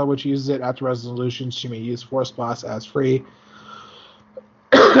 When Scarlet Witch uses it after resolution, she may use Force Blast as free.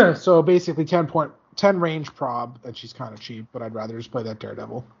 So basically 10 range prob, and she's kind of cheap, but I'd rather just play that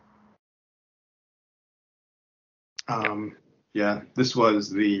Daredevil. Yeah, this was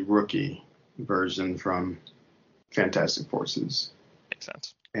the rookie version from Fantastic Forces. Makes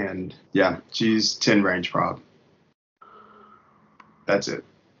sense. And she's 10 range prob. That's it.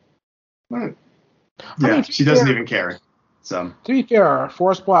 Right. Yeah, she doesn't even carry. So to be fair,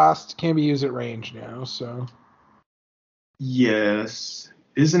 Force Blast can be used at range now, so. Yes.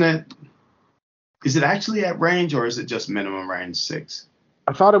 Isn't it? Is it actually at range or is it just minimum range 6?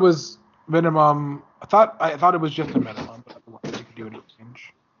 I thought it was minimum. I thought it was just a minimum, but otherwise you could do it at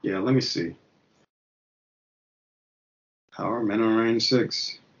range. Yeah, let me see. Power minimum range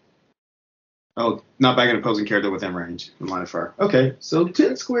 6. Oh, not back an opposing character within range. In line of fire. Okay, so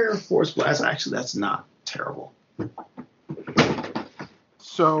 10 square Force Blast. Actually, that's not terrible.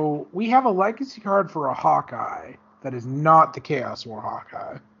 So we have a legacy card for a Hawkeye that is not the Chaos War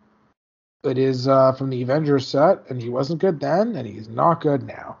Hawkeye. It is from the Avengers set, and he wasn't good then, and he's not good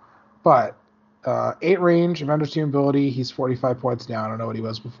now. But 8 range, Avengers team ability, he's 45 points now. I don't know what he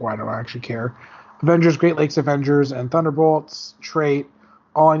was before. I don't actually care. Avengers, Great Lakes Avengers, and Thunderbolts. Trait,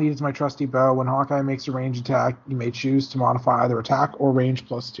 all I need is my trusty bow. When Hawkeye makes a range attack, you may choose to modify either attack or range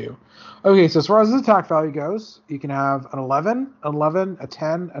 +2. Okay, so as far as the attack value goes, you can have an 11, a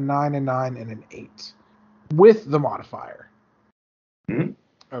 10, a 9, a 9, and an 8 with the modifier. Mm-hmm.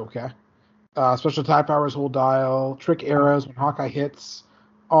 Okay. Special attack powers, hold dial, trick arrows when Hawkeye hits.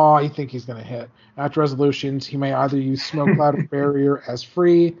 Oh, you think he's going to hit. After resolutions, he may either use Smoke Cloud or Barrier as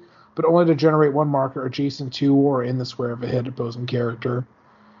free, but only to generate one marker adjacent to or in the square of a hit opposing character.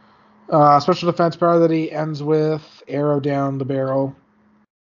 Special defense power that he ends with, arrow down the barrel.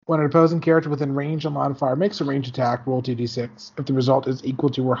 When an opposing character within range and line of fire makes a range attack, roll 2d6. If the result is equal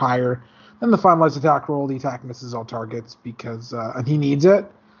to or higher than the finalized attack roll, the attack misses all targets because and he needs it.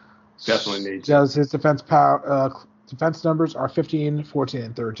 Definitely needs it. Does his defense numbers are 15, 14,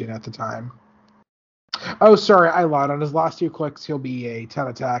 and 13 at the time. Oh, sorry, I lied. On his last 2 clicks, he'll be a 10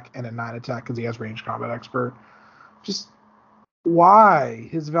 attack and a 9 attack because he has ranged combat expert. Just why?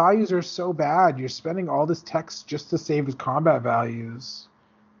 His values are so bad. You're spending all this text just to save his combat values.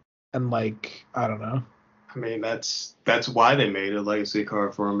 And I don't know. I mean, that's why they made a legacy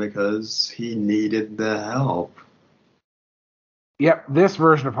card for him, because he needed the help. Yep, this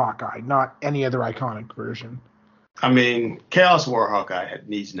version of Hawkeye, not any other iconic version. I mean, Chaos War Hawkeye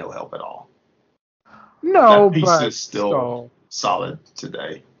needs no help at all. No, that piece but is still solid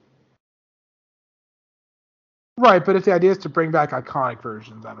today. Right, but if the idea is to bring back iconic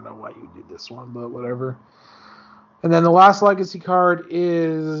versions, I don't know why you did this one, but whatever. And then the last legacy card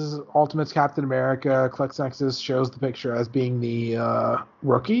is Ultimates Captain America. ClexNexus shows the picture as being the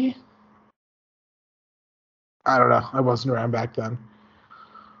rookie. I don't know. I wasn't around back then.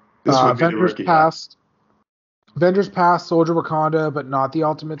 This would be the Avengers rookie. Past, Avengers Past, Soldier Wakanda, but not the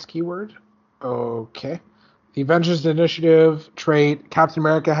Ultimates keyword. Okay. The Avengers Initiative trait. Captain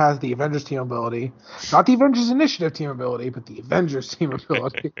America has the Avengers team ability. Not the Avengers Initiative team ability, but the Avengers team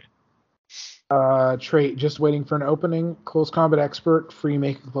ability. Trait, just waiting for an opening. Close combat expert, free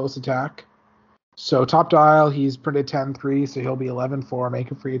make a close attack. So top dial, he's printed 10-3, so he'll be 11-4, make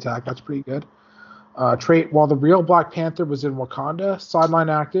a free attack. That's pretty good. Trait, while the real Black Panther was in Wakanda, sideline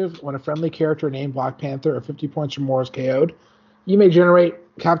active, when a friendly character named Black Panther or 50 points or more is KO'd, you may generate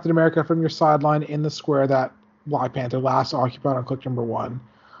Captain America from your sideline in the square that Black Panther last occupied on click number 1.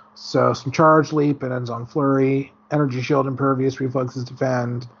 So some charge, leap, and ends on flurry, energy shield, impervious, reflexes,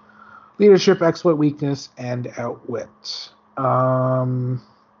 defend, leadership, exploit, weakness, and outwit. I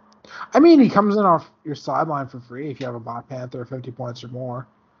mean, he comes in off your sideline for free if you have a Black Panther 50 points or more.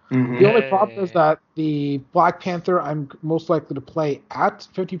 Mm-hmm. The only problem is that the Black Panther I'm most likely to play at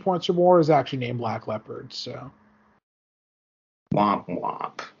 50 points or more is actually named Black Leopard, so. Womp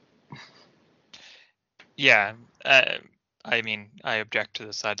womp. Yeah, I mean, I object to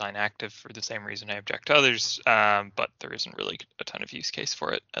the sideline active for the same reason I object to others, but there isn't really a ton of use case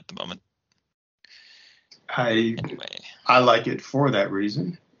for it at the moment. Anyway. I like it for that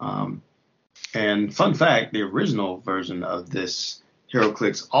reason. And fun fact, the original version of this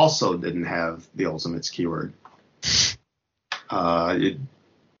HeroClix also didn't have the Ultimates keyword. It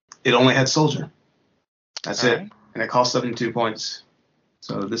only had Soldier. That's it. Right. And it cost 72 points.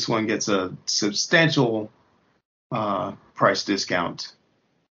 So this one gets a substantial price discount.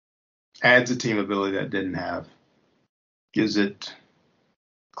 Adds a team ability that it didn't have. Gives it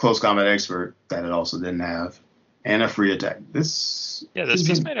close combat expert that it also didn't have. And a free attack. This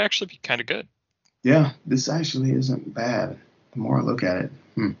piece might actually be kind of good. Yeah, this actually isn't bad. The more I look at it.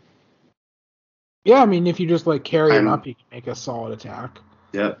 Yeah, I mean, if you just carry him up, you can make a solid attack.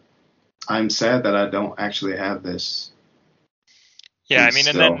 Yep. I'm sad that I don't actually have this. Yeah, I mean,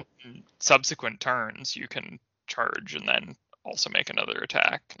 and then subsequent turns you can charge and then also make another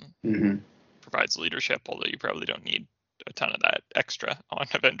attack. Mm-hmm. Provides leadership, although you probably don't need a ton of that extra on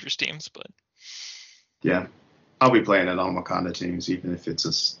Avengers teams. But yeah, I'll be playing it on Wakanda teams, even if it's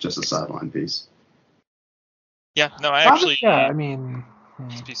just a sideline piece. Yeah, no, I mean,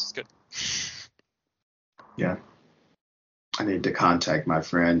 this piece is good. Yeah. I need to contact my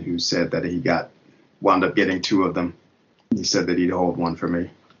friend who said that he wound up getting 2 of them. He said that he'd hold one for me.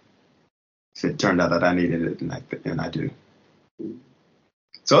 If it turned out that I needed it, and I do.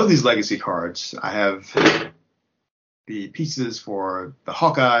 So of these legacy cards, I have the pieces for the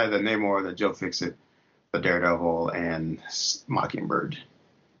Hawkeye, the Namor, the Joe Fixit, the Daredevil, and Mockingbird.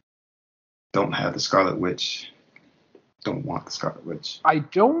 Don't have the Scarlet Witch. Don't want the Scarlet Witch. I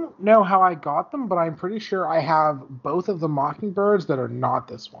don't know how I got them, but I'm pretty sure I have both of the Mockingbirds that are not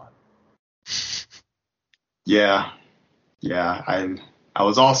this one. Yeah. I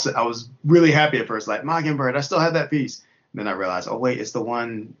was really happy at first, Mockingbird, I still have that piece. And then I realized, oh wait, it's the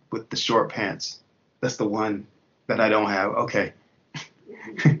one with the short pants. That's the one that I don't have. Okay.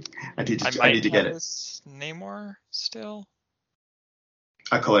 I need to get it. Namor still?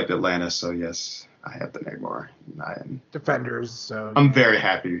 I collect Atlantis, so yes, I have the Namor. Defenders, so I'm very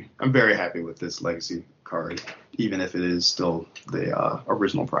happy. I'm very happy with this legacy card, even if it is still the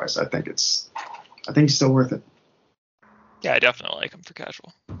original price. I think it's still worth it. Yeah, I definitely like him for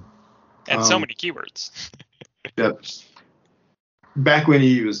casual. And so many keywords. Yep. Back when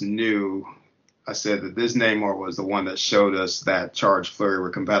he was new, I said that this Namor was the one that showed us that Charge Flurry were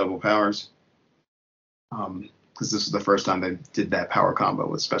compatible powers. because this was the first time they did that power combo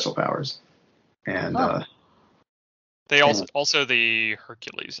with special powers. And they also the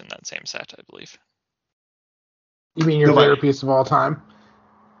Hercules in that same set, I believe. You mean your favorite piece of all time?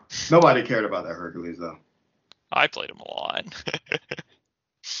 Nobody cared about that Hercules, though. I played him a lot.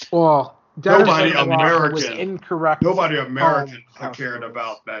 Well, nobody American was incorrect. Nobody American cared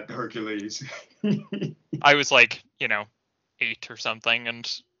about that Hercules. I was like, 8 or something,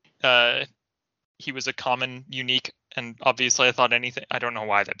 and he was a common, unique, and obviously I thought anything. I don't know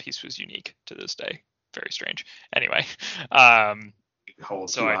why that piece was unique to this day. Very strange. Anyway,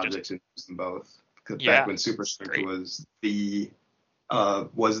 hold so two I objects and use them both. Because Yeah, back when Super Strength was the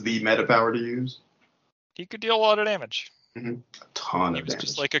meta power to use. He could deal a lot of damage. Mm-hmm. A ton He of was damage.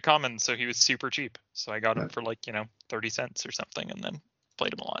 just like a common, so he was super cheap. So I got him for 30 cents or something, and then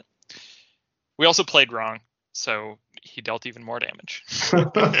played him a lot. We also played wrong, so he dealt even more damage.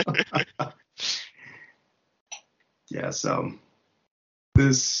 Yeah, so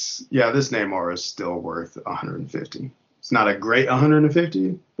this Namor is still worth 150. It's not a great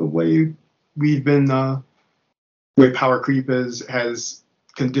 150 the way we've been way power creep has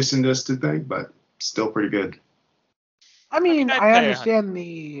conditioned us to think, but still pretty good. I mean, I understand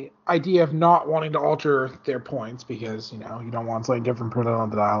the idea of not wanting to alter their points because, you don't want something different put on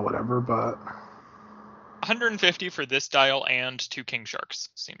the dial, whatever, but 150 for this dial and 2 King Sharks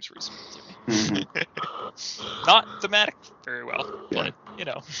seems reasonable to me. Mm-hmm. Not thematic very well, but,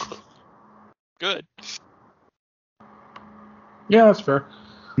 good. Yeah, that's fair.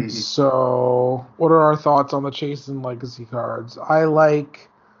 Mm-hmm. So, what are our thoughts on the Chase and Legacy cards? I like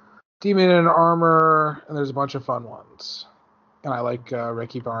Demon in Armor, and there's a bunch of fun ones. And I like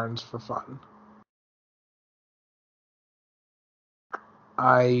Ricky Barnes for fun.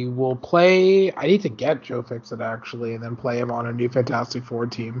 I need to get Joe Fixit, actually, and then play him on a new Fantastic Four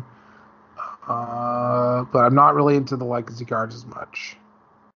team. But I'm not really into the Legacy cards as much.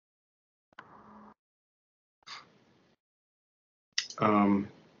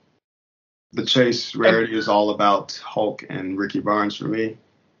 The Chase rarity is all about Hulk and Ricky Barnes for me.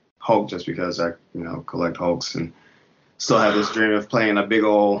 Hulk just because I, collect Hulks and still have this dream of playing a big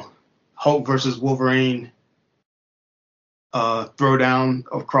old Hulk versus Wolverine throwdown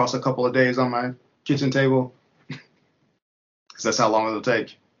across a couple of days on my kitchen table. Because that's how long it'll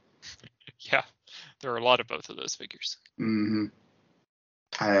take. Yeah, there are a lot of both of those figures. Mm-hmm.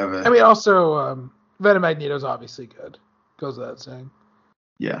 Also, Venom Magneto's obviously good. Goes without saying.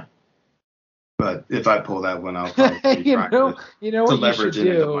 Yeah. But if I pull that one, I'll probably to leverage it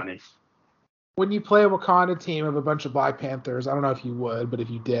into money. When you play a Wakanda team of a bunch of Black Panthers, I don't know if you would, but if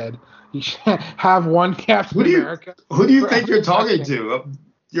you did, you should have one Captain America. Who do you think you're talking to?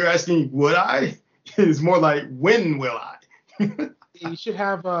 You're asking, would I? It's more like, when will I? You should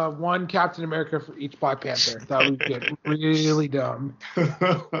have one Captain America for each Black Panther. That would get really dumb.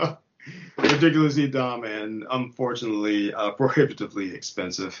 Ridiculously dumb and unfortunately prohibitively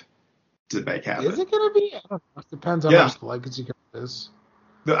expensive to make happen. Is it going to be? I don't know. It depends on how much the Legacy card is.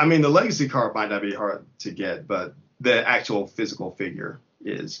 The Legacy card might not be hard to get, but the actual physical figure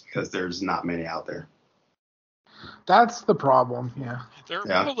is, because there's not many out there. That's the problem, yeah. There are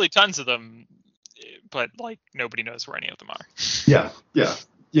probably tons of them, but nobody knows where any of them are. Yeah.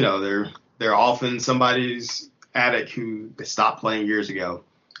 They're often somebody's attic who stopped playing years ago,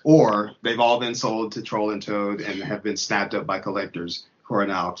 or they've all been sold to Troll and Toad and have been snapped up by collectors who are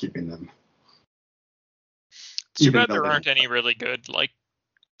now keeping them. It's too bad there aren't any really good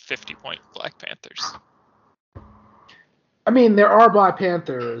 50-point Black Panthers. There are Black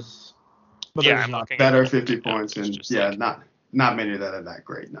Panthers, but there's not that are 50 points, and not many that are that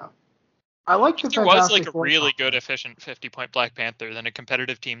great now. I like if there was a really good, efficient 50-point Black Panther, then a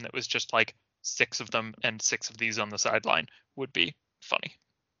competitive team that was just 6 of them and 6 of these on the sideline would be funny.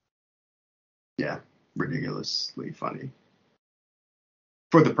 Yeah, ridiculously funny.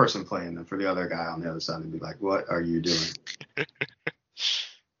 For the person playing them, for the other guy on the other side, to be like, what are you doing?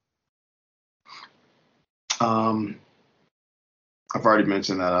 I've already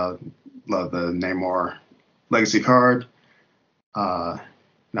mentioned that I love the Namor Legacy card. And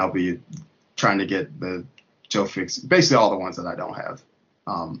I'll be trying to get the Joe Fixit, basically all the ones that I don't have.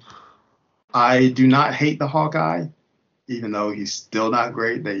 I do not hate the Hawkeye, even though he's still not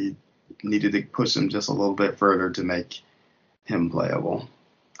great. They needed to push him just a little bit further to make him playable.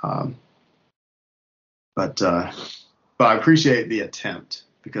 But I appreciate the attempt,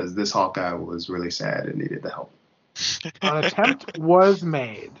 because this Hawkeye was really sad and needed the help. An attempt was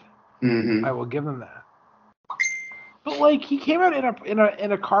made. Mm-hmm. I will give him that. But he came out in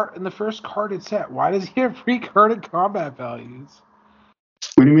a card in the first carded set. Why does he have free carded combat values?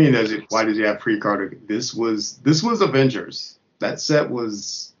 What do you mean? Why does he have pre-card? This was Avengers. That set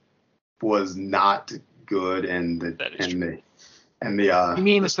was not good, and That is the true. You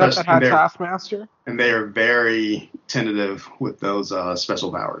mean the set that had Taskmaster? And they are very tentative with those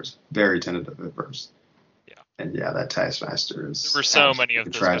special powers. Very tentative at first. Yeah. And yeah, that Taskmaster is. There were so many of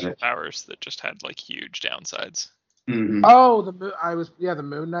the tragic special powers that just had like huge downsides. Mm-hmm. Oh, the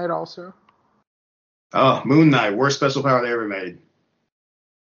Moon Knight also. Oh, Moon Knight, worst special power they ever made.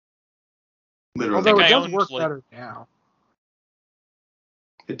 Literally. Although it I does owned, work like- better now.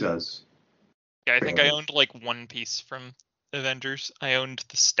 It does. Yeah, I think I owned like one piece from Avengers. I owned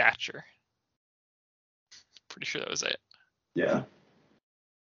the Stature. Pretty sure that was it. Yeah.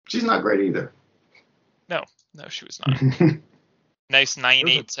 She's not great either. No, she was not. Nice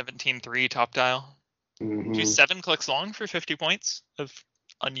 9.8/17.3 top dial. Mhm. She's 7 clicks long for 50 points of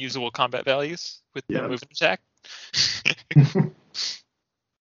unusable combat values with no movement attack. Think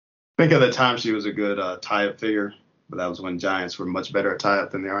at the time she was a good tie-up figure, but that was when Giants were much better at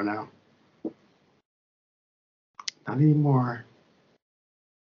tie-up than they are now. Not anymore.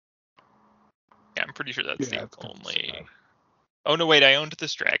 Yeah, I'm pretty sure that's the it's only. Oh no, wait! I owned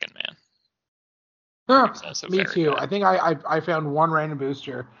this Dragon Man. Huh, It's also me very too. bad. I think I found one random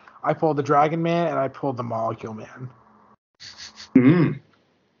booster. I pulled the Dragon Man and I pulled the Molecule Man. Mm-hmm.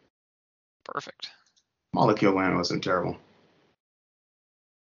 Perfect. Molecule Man wasn't terrible.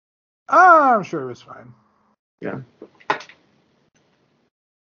 I'm sure it was fine. Yeah.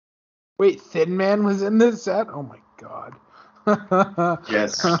 Wait, Thin Man was in this set? Oh my god.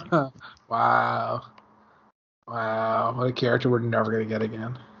 Yes. Wow. What a character we're never gonna get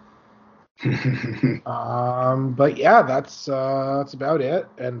again. But yeah, that's about it.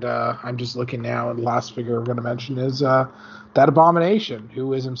 And I'm just looking now, and the last figure we're gonna mention is that Abomination,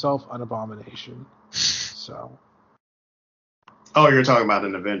 who is himself an abomination. So. Oh, you're talking about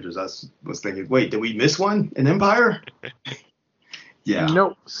an Avengers. I was thinking, wait, did we miss one? An Empire? Yeah.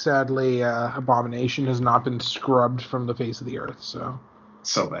 Nope. Sadly, Abomination has not been scrubbed from the face of the earth. So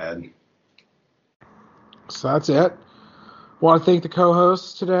bad. So that's it. Want to thank the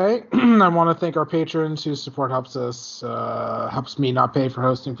co-hosts today. I want to thank our patrons whose support helps me not pay for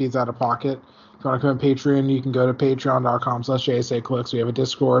hosting fees out of pocket. If you want to come on Patreon, you can go to patreon.com/JSAClicks. We have a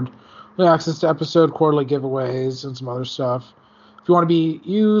Discord with access to episode quarterly giveaways and some other stuff. If you want to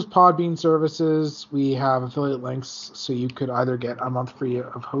use Podbean services, we have affiliate links, so you could either get a month free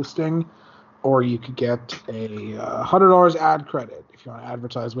of hosting, or you could get a $100 ad credit if you want to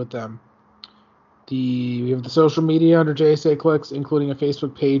advertise with them. We have the social media under JSA Clicks, including a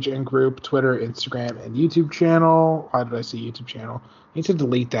Facebook page and group, Twitter, Instagram, and YouTube channel. Why did I say YouTube channel? I need to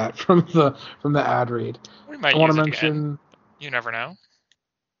delete that from the ad read. We might I want use to it mention again. You never know.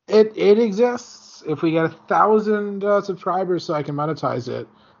 it exists. If we get 1,000 subscribers so I can monetize it,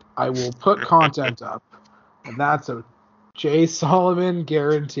 I will put content up, and that's a Jay Solomon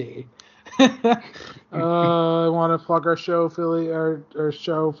guarantee. I want to plug our show our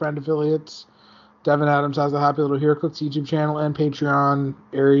show friend affiliates. Devin Adams has the Happy Little Hero Clicks YouTube channel and Patreon.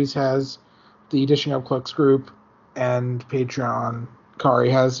 Aries has the Dishing Up Clicks group and Patreon.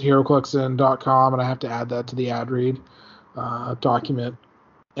 Kari has HeroClicksin.com, and I have to add that to the ad read document.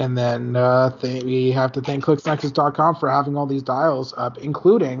 And then we have to thank ClicksNexus.com for having all these dials up,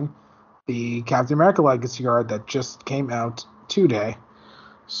 including the Captain America Legacy card that just came out today.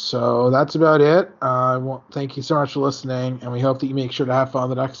 So that's about it. Thank you so much for listening, and we hope that you make sure to have fun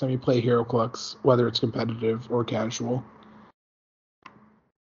the next time you play HeroClix, whether it's competitive or casual.